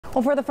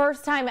Well, for the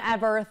first time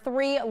ever,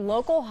 3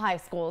 local high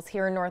schools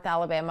here in North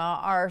Alabama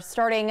are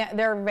starting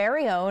their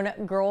very own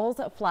girls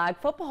flag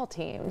football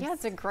teams. Yeah,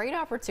 it's a great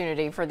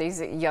opportunity for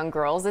these young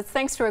girls. It's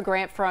thanks to a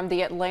grant from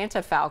the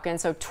Atlanta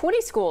Falcons. So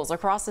 20 schools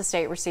across the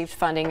state received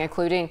funding,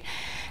 including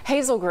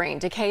Hazel Green,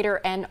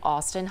 Decatur, and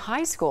Austin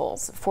high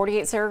schools.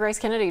 48 Sarah Grace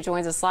Kennedy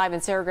joins us live.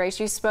 And Sarah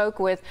Grace, you spoke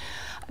with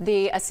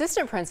the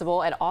assistant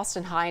principal at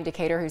Austin High in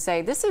Decatur who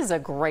say this is a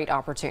great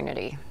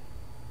opportunity.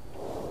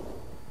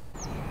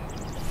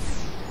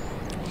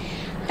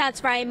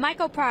 That's right.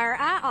 Michael Pryor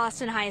at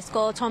Austin High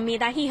School told me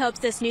that he hopes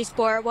this new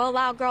sport will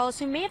allow girls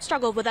who may have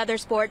struggled with other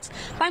sports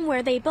find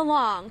where they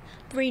belong.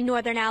 3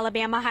 Northern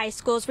Alabama high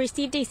schools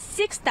received a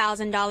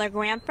 $6,000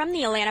 grant from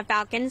the Atlanta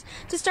Falcons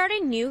to start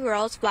a new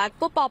girls flag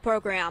football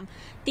program.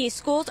 These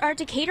schools are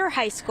Decatur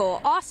High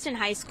School, Austin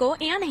High School,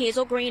 and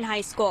Hazel Green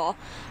High School.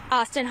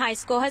 Austin High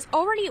School has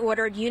already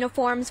ordered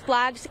uniforms,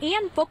 flags,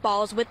 and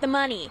footballs with the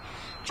money.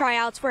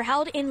 Tryouts were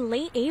held in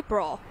late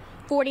April.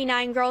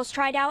 49 girls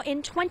tried out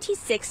and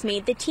 26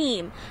 made the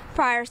team.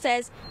 Pryor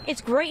says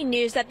it's great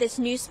news that this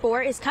new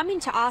sport is coming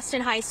to Austin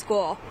High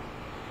School.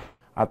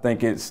 I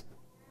think it's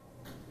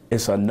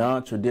a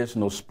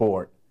non-traditional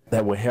sport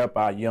that will help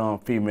our young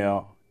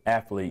female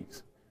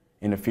athletes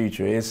in the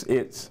future.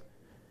 It's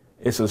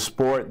a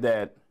sport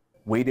that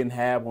we didn't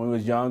have when we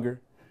was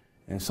younger,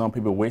 and some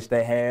people wish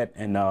they had.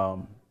 And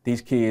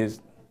these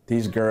kids,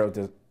 these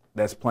girls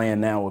that's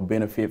playing now will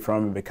benefit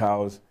from it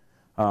because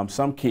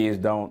some kids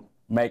don't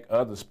make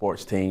other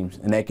sports teams,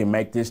 and they can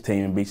make this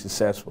team and be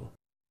successful.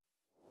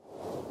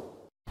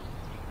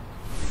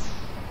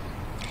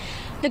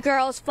 The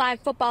girls' flag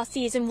football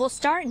season will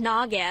start in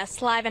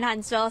August. Live in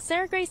Huntsville,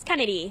 Sarah Grace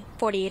Kennedy,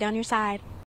 48 on your side.